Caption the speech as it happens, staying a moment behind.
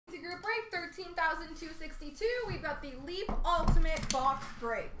right, 13,262. We've got the Leaf Ultimate Box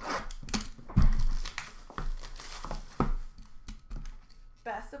Break.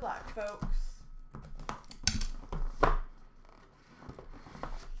 Best of luck, folks.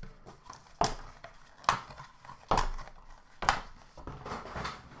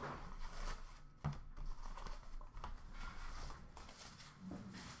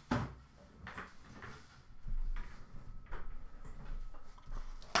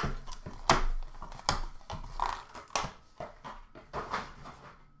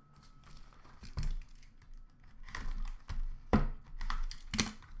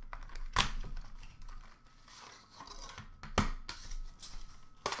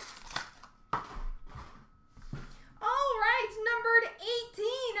 Numbered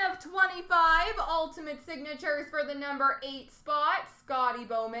 18 of 25, Ultimate Signatures for the number 8 spot, Scotty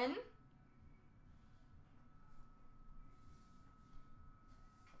Bowman.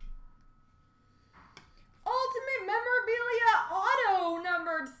 Ultimate Memorabilia Auto,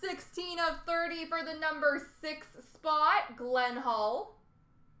 numbered 16 of 30 for the number 6 spot, Glenn Hull.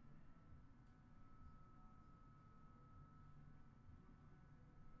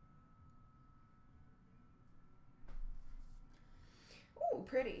 Ooh,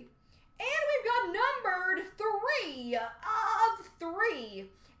 pretty. And we've got numbered 3 of 3.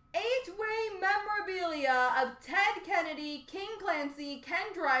 8-way memorabilia of Ted Kennedy, King Clancy,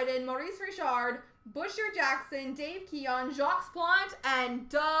 Ken Dryden, Maurice Richard, Busher Jackson, Dave Keon, Jacques Plante, and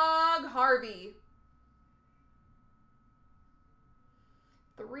Doug Harvey.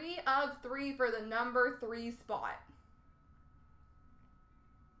 3 of 3 for the number 3 spot.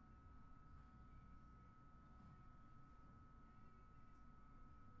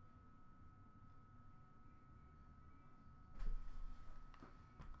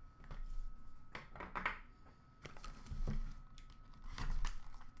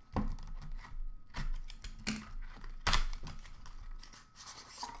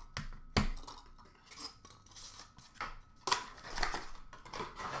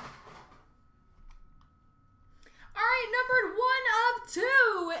 Numbered 1 of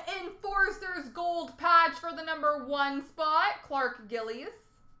 2, Enforcer's Gold Patch for the number 1 spot, Clark Gillies.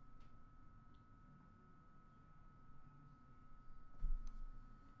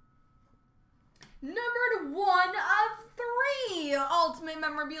 Numbered 1 of 3, Ultimate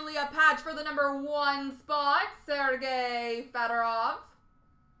Memorabilia Patch for the number 1 spot, Sergei Fedorov.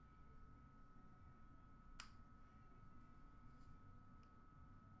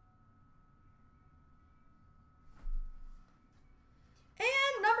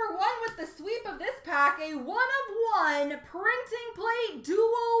 Number 1 with the sweep of this pack, a 1 of 1 printing plate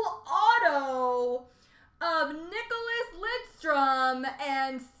dual auto of Nicholas Lidstrom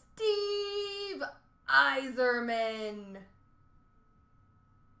and Steve Yzerman.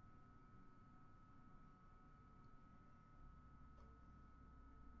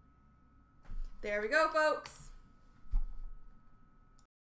 There we go, folks.